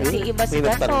lalaki. Kasi iba si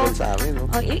May nagtanggol ganito. sa amin, no?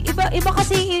 Oh, iba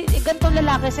kasi ganitong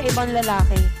lalaki sa ibang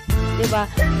lalaki. 'Di ba?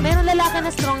 Merong lalaki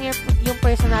na strong yung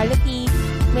personality,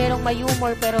 merong may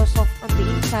humor pero soft on the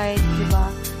inside, 'di ba?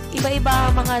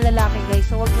 Iba-iba ang mga lalaki, guys.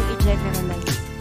 So, huwag niyo i-generalize.